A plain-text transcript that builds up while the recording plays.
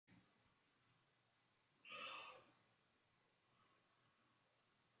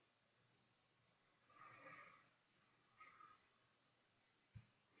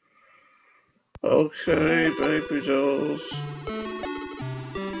Okay, baby dolls.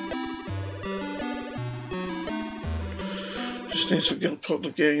 Just need to put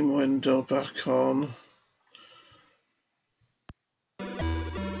the game window back on.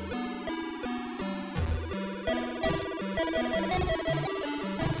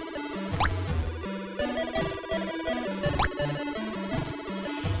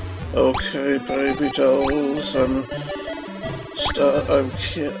 Okay, baby dolls, I'm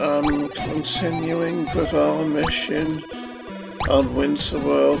continuing with our mission on Winter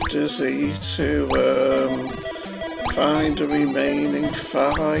World Dizzy to find the remaining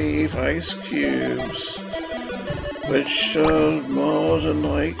 5 ice cubes, which are more than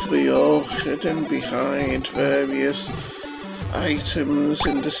likely all hidden behind various items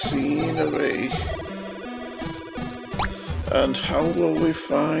in the scenery. And how will we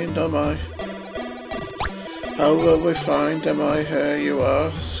find them, I hear you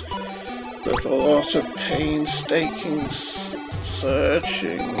ask? With a lot of painstaking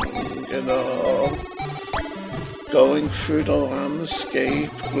searching and all. Going through the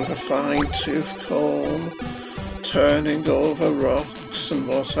landscape with a fine-tooth comb, turning over rocks and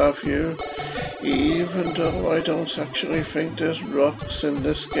what have you. Even though I don't actually think there's rocks in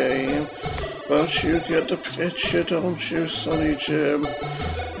this game. But you get the picture, don't you, Sonny Jim?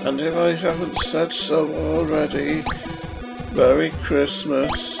 And if I haven't said so already, Merry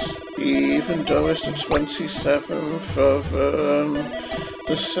Christmas, even though it's the 27th of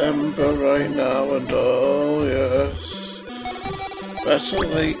December right now and all, yes. Better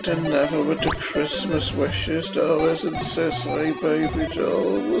late than never with the Christmas wishes though, isn't it, right, baby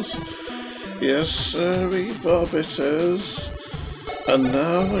dolls? Yes, sirree, Bob it is. And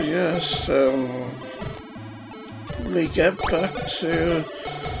now, yes, we get back to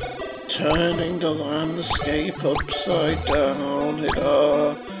turning the landscape upside down in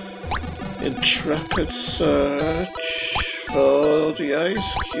our intrepid search for the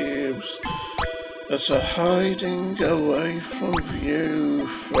ice cubes that are hiding away from view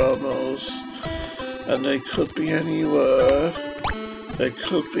from us. And they could be anywhere. They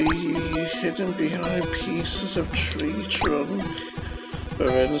could be hidden behind pieces of tree trunk. For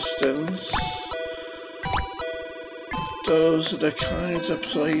instance, those are the kinds of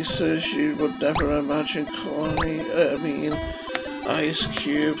places you would never imagine ice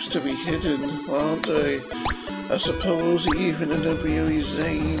cubes to be hidden, aren't they? I suppose even in a really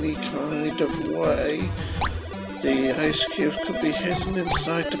zany kind of way, the ice cubes could be hidden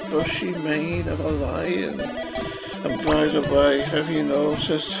inside the bushy mane of a lion. And by the way, have you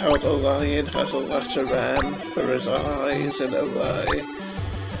noticed how the lion has a letter M for his eyes in a way?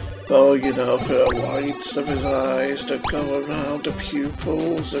 Oh, you know, for the whites of his eyes that go around the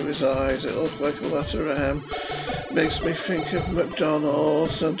pupils of his eyes, it looks like a letter M. Makes me think of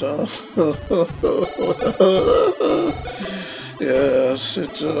McDonald's and all. Yes,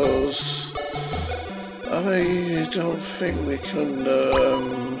 it does. I don't think we can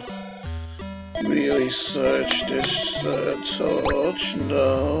really search this torch,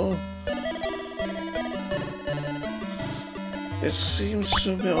 no. It seems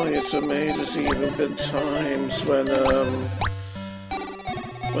familiar to me. There's even been times when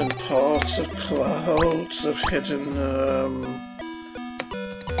parts of clouds have hidden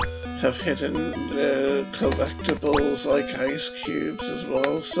collectibles like ice cubes as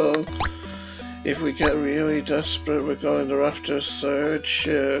well. So if we get really desperate, we're going to have to search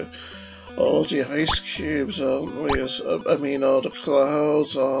all the ice cubes, aren't we? All the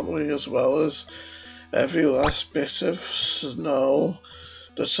clouds, aren't we? As well as every last bit of snow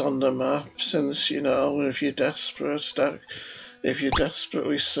that's on the map, since, you know, if you're desperately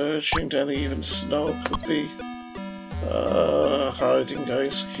searching, then even snow could be hiding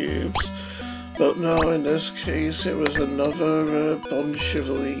ice cubes. But no, in this case it was another bunch of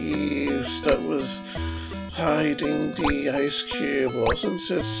leaves that was hiding the ice cube, wasn't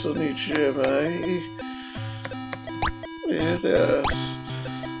it, Sonny Jim, eh? Yes.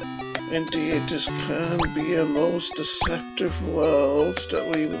 Indeed, this can be a most deceptive world that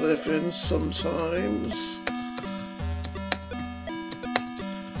we live in sometimes.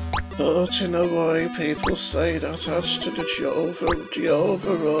 But in a way, people say that adds to the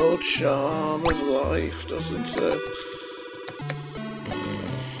overall charm of life, doesn't it?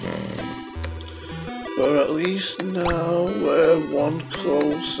 But at least now we're one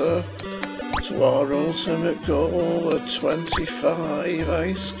closer to our ultimate goal of 25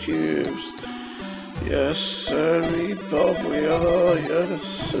 ice cubes. Yes, sirree, Bob, we are,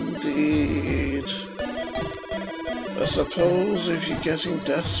 yes, indeed. I suppose if you're getting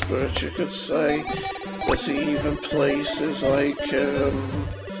desperate, you could say there's even places like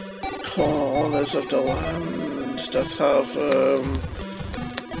corners of the land that have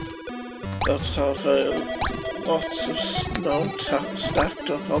lots of snow stacked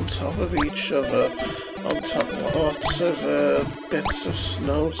up on top of each other, lots of bits of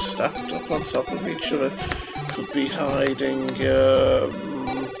snow stacked up on top of each other, could be hiding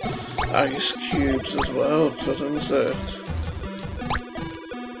ice cubes as well, couldn't it?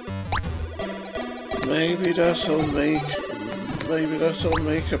 Maybe that'll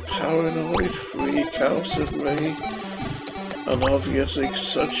make a paranoid freak out of me. And obviously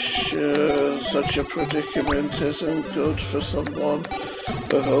such a predicament isn't good for someone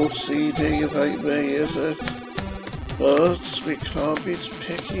with OCD like me, is it? But we can't be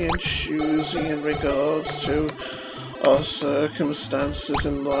picky and choosy in regards to our circumstances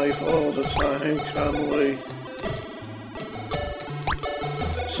in life all the time, can we?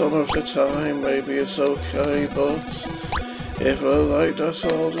 Some of the time maybe it's okay, but if we're like that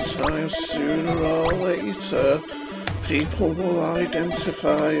all the time, sooner or later people will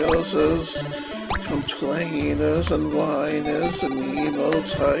identify us as complainers and whiners and emo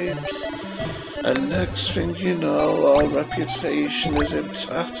types, and next thing you know, our reputation is in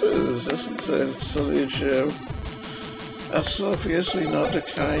tatters, isn't it, silly Joe? That's obviously not the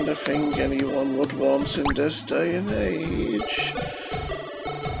kind of thing anyone would want in this day and age.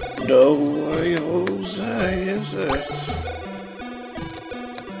 No way, Jose, is it?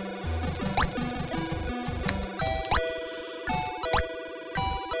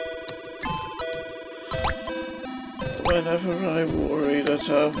 Whenever I worry that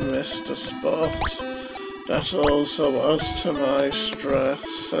I've missed a spot, that also adds to my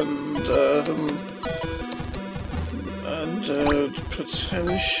stress and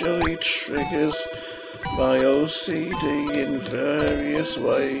potentially triggers my OCD in various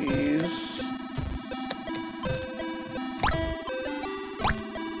ways.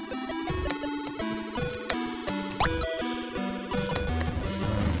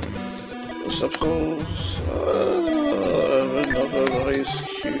 I suppose another ice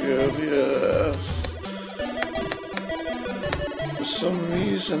cube, yes. For some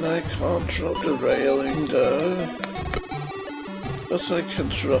reason I can't drop the railing there, but I can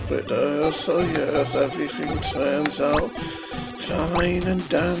drop it there, so yes, everything turns out fine and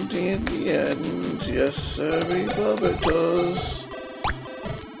dandy in the end. Yes, sirree, Bob, it does.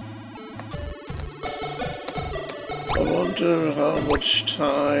 I wonder how much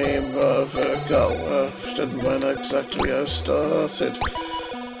time I've got left and when exactly I started.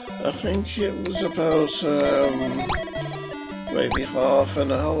 I think it was about maybe half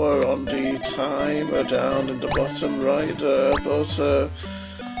an hour on the timer down in the bottom right there, but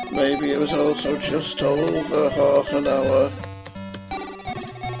maybe it was also just over half an hour.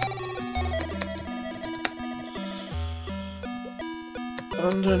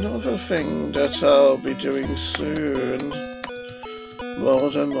 And another thing that I'll be doing soon, more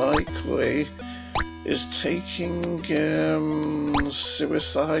than likely, is taking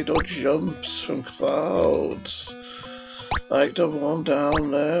suicidal jumps from clouds. Like the one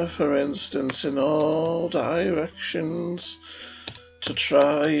down there, for instance, in all directions, to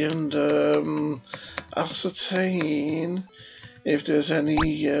try and ascertain if there's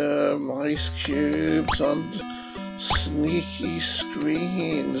any ice cubes on sneaky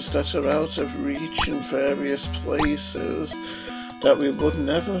screens that are out of reach in various places that we would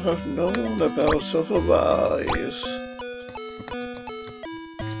never have known about otherwise.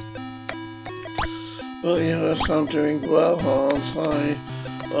 But yes, I'm doing well, aren't I?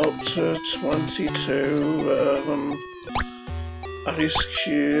 Up to 22 ice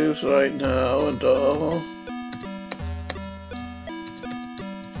cubes right now and all.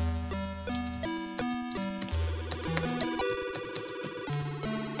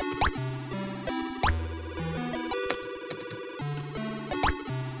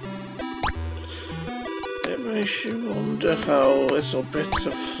 It makes you wonder how little bits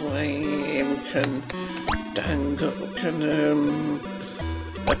of flame can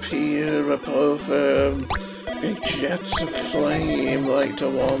appear above big jets of flame like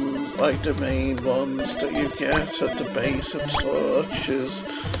the main ones that you get at the base of torches,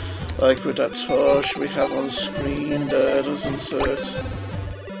 like with that torch we have on screen there, doesn't it?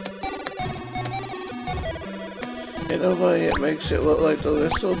 In a way it makes it look like the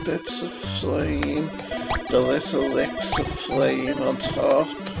little bits of flame, the little licks of flame on top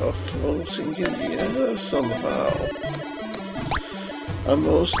are floating in the air somehow. A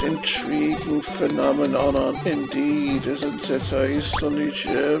most intriguing phenomenon indeed, isn't it, eh, Sonny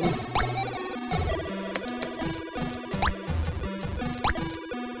Jim?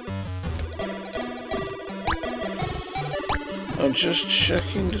 A I'm just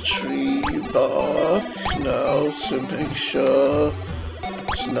checking the tree bark now to make sure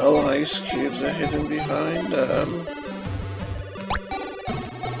there's no ice cubes are hidden behind them.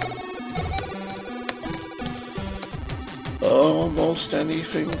 Almost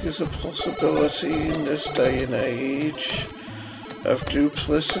anything is a possibility in this day and age of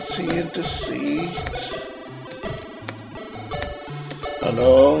duplicity and deceit. And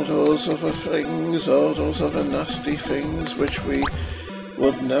all those other things, all those other nasty things which we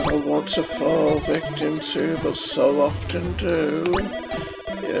would never want to fall victim to, but so often do.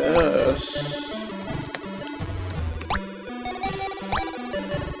 Yes.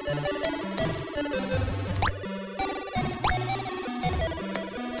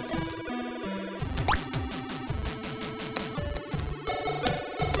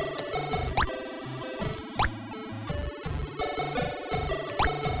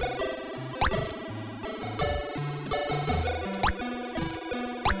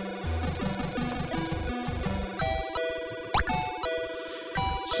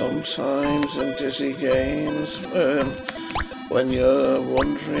 Sometimes in dizzy games, when you're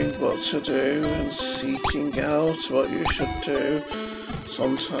wondering what to do and seeking out what you should do,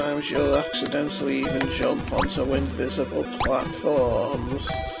 sometimes you'll accidentally even jump onto invisible platforms.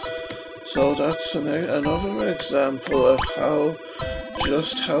 So that's another example of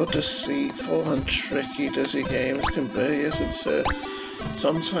just how deceitful and tricky dizzy games can be, isn't it?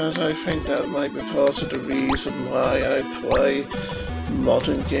 Sometimes I think that might be part of the reason why I play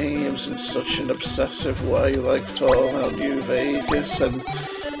modern games in such an obsessive way, like Fallout New Vegas, and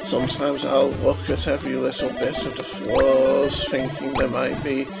sometimes I'll look at every little bit of the floors thinking there might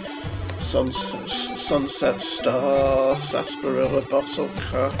be Sunset Star, sarsaparilla bottle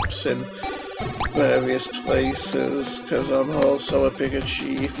caps in various places, because I'm also a big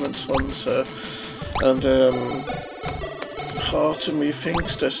achievement hunter, and part of me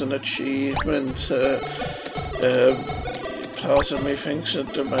thinks there's an achievement, part of me thinks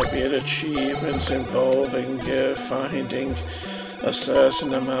that there might be an achievement involving finding a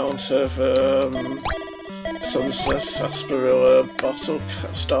certain amount of Sunset Sarsaparilla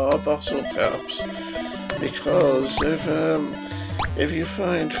star bottle caps, because if you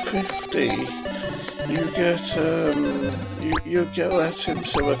find 50, you get let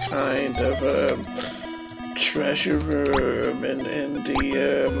into a kind of treasure room in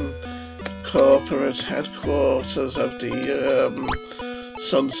the corporate headquarters of the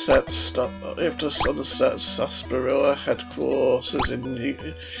Sunset Sarsaparilla headquarters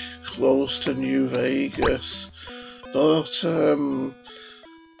close to New Vegas. But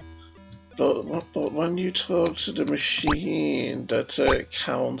when you talk to the machine that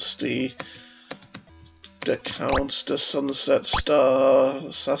counts the Sunset Star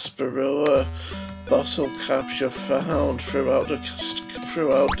sarsaparilla bottle caps you've found throughout the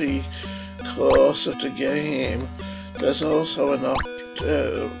course of the game, there's also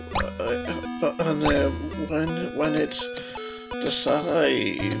when it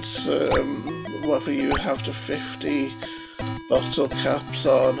decides whether you have the 50 bottle caps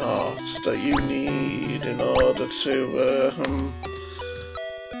or not that you need in order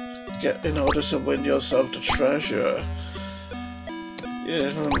to win yourself the treasure.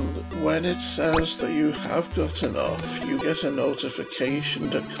 When it says that you have got enough, you get a notification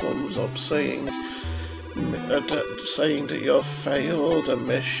that comes up saying that you've failed a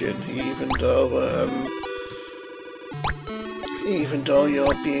mission, even though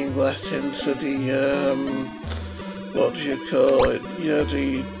you're being let into the what do you call it? Yeah,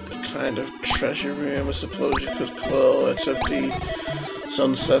 the kind of treasure room, I suppose you could call it, of the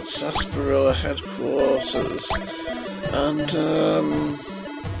Sunset Sarsaparilla headquarters. And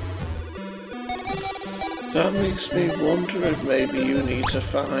that makes me wonder if maybe you need to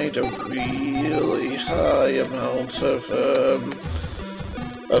find a really high amount of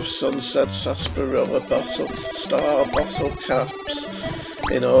Sunset Sarsaparilla star bottle caps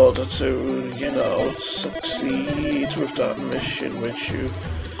in order to, succeed with that mission which you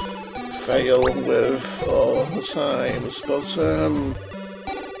fail with all the times. But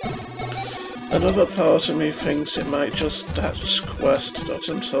another part of me thinks it might just, that quest that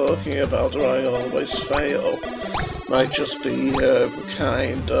I'm talking about, or I always fail, might just be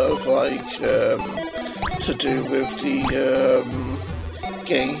kind of like to do with the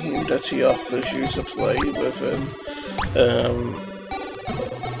game that he offers you to play with, and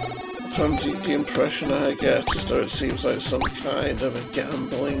from the impression I get is that it seems like some kind of a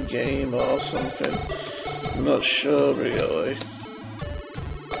gambling game or something. I'm not sure really.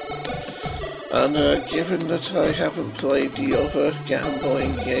 And given that I haven't played the other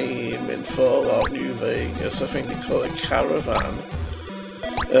gambling game in Fallout New Vegas, I think they call it Caravan,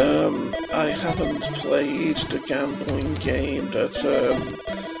 I haven't played the gambling game that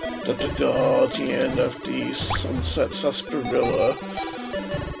the Guardian of the Sunset Sarsaparilla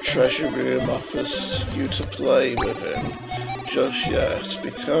Treasure Room offers you to play with him just yet,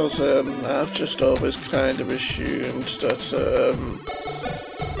 because I've just always kind of assumed that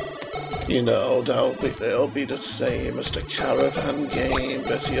you know, it'll be the same as the Caravan game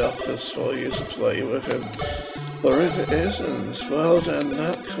that he offers for you to play with him. Or if it isn't, well then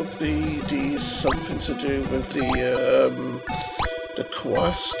that could be something to do with the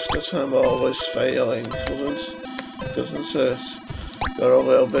quest that I'm always failing, couldn't it? Got a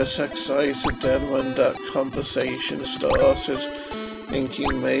little bit excited then when that conversation started,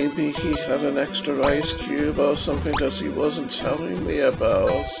 thinking maybe he had an extra ice cube or something that he wasn't telling me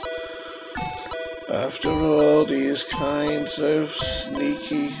about. After all, these kinds of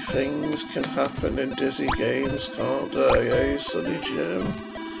sneaky things can happen in Dizzy games, can't they, eh, Sonny Jim?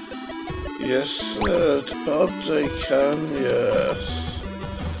 Yes, Bob, they can, yes.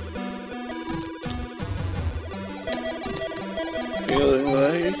 Feeling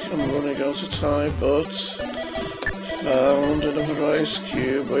like I'm running out of time, but found another ice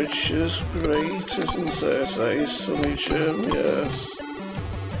cube, which is great, isn't it, eh, Sonny Jim? Yes.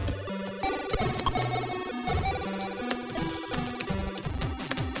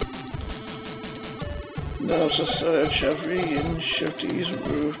 Now to search every inch of these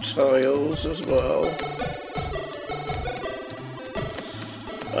roof tiles as well.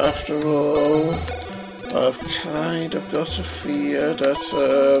 After all, I've kind of got a fear that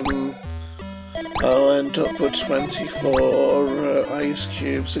I'll end up with 24 ice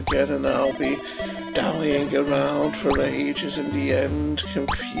cubes again, and I'll be dallying around for ages in the end,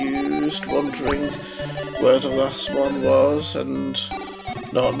 confused, wondering where the last one was, and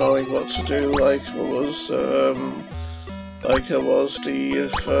not knowing what to do like I was the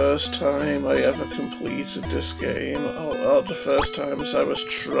first time I ever completed this game, or the first times I was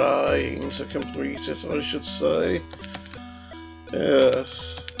trying to complete it, I should say.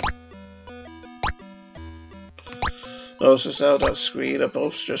 Yes. Notice how that screen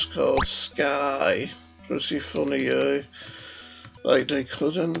above's just called Sky. Pretty funny, eh? Like they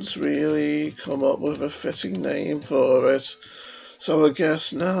couldn't really come up with a fitting name for it. So I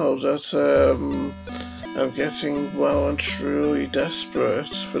guess now that I'm getting well and truly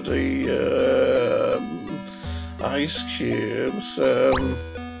desperate for the ice cubes,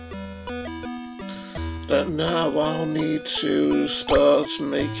 that now I'll need to start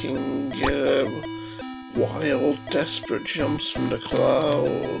making wild, desperate jumps from the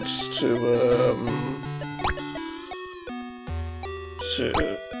clouds to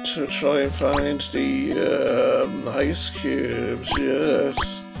try and find the ice cubes,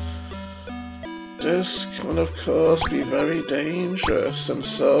 yes. This can of course be very dangerous, and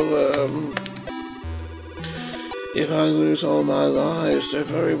so if I lose all my lives, there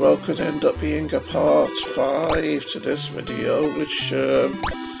very well could end up being a part 5 to this video, which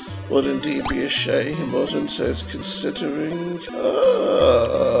would indeed be a shame, wouldn't it, considering...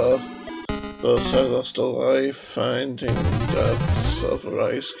 But I lost a life finding that other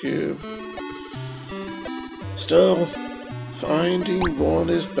ice cube. Still, finding one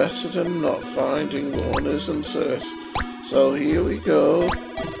is better than not finding one, isn't it? So here we go.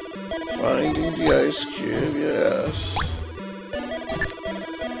 Finding the ice cube, yes.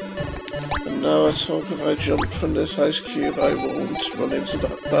 And now let's hope if I jump from this ice cube I won't run into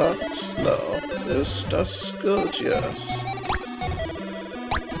that bat. No, that's good, yes.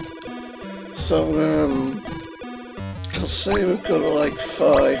 So, I'll say we've got like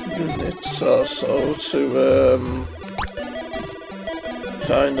 5 minutes or so to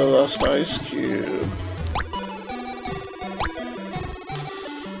find the last ice cube.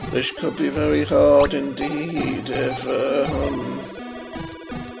 Which could be very hard indeed if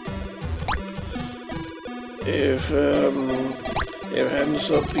it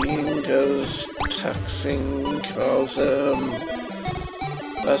ends up being as taxing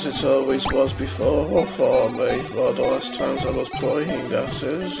as it always was before for me, well, the last times I was playing, that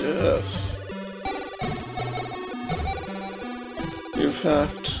is, yes. In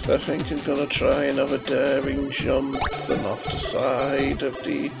fact, I think I'm gonna try another daring jump from off the side of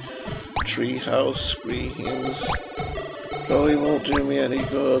the treehouse screens. Probably won't do me any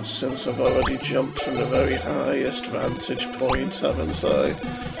good since I've already jumped from the very highest vantage point, haven't I?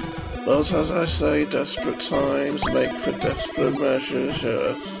 But as I say, desperate times make for desperate measures,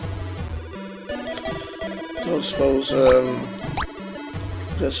 yes. Don't suppose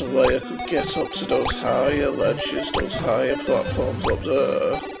there's a way I could get up to those higher ledges, those higher platforms up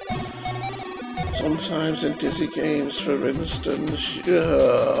there. Sometimes in dizzy games, for instance,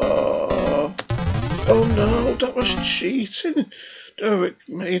 yeah. Oh no, that was cheating! It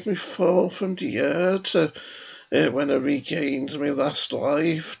made me fall from the air when I regained my last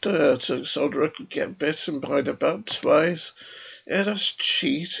life so that I could get bitten by the bat twice. Yeah, that's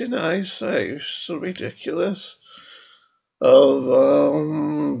cheating, I say. So ridiculous. Oh,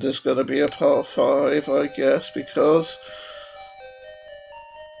 well, there's gonna be a part 5, I guess, because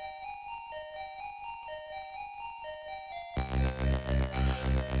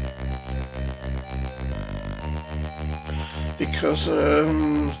because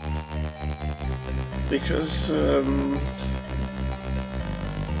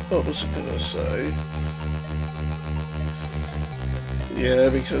what was I gonna say? Yeah,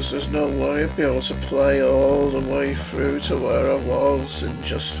 because there's no way I'd be able to play all the way through to where I was in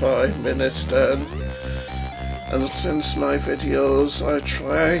just 5 minutes then. And since my videos, I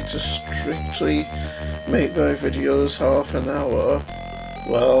try to strictly make my videos half an hour,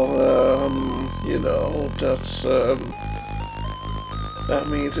 well, you know, that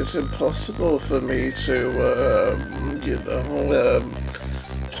means it's impossible for me to, you know,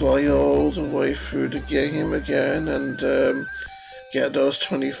 play all the way through the game again and get those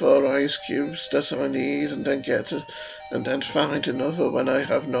 24 ice cubes that I need and then find another when I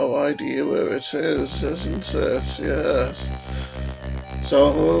have no idea where it is, isn't it? Yes.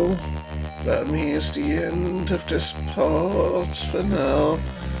 So, that means the end of this part for now.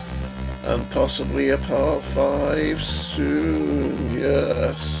 And possibly a part 5 soon,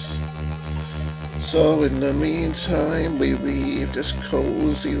 yes. So in the meantime, we leave this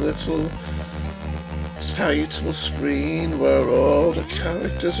cozy little title screen where all the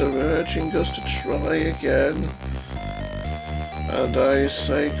characters are urging us to try again. And I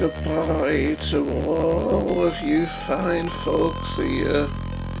say goodbye to all of you fine folks here.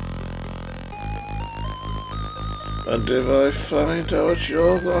 And if I find out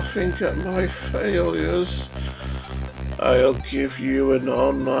you're laughing at my failures, I'll give you an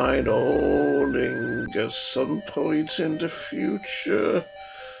online owning at some point in the future.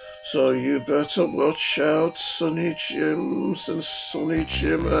 So you better watch out, Sonny Jims and Sonny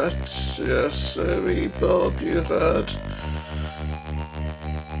Jimettes. Yes, sorry, Bob, you heard.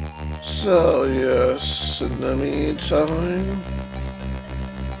 So yes, in the meantime,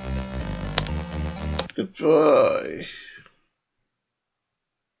 goodbye.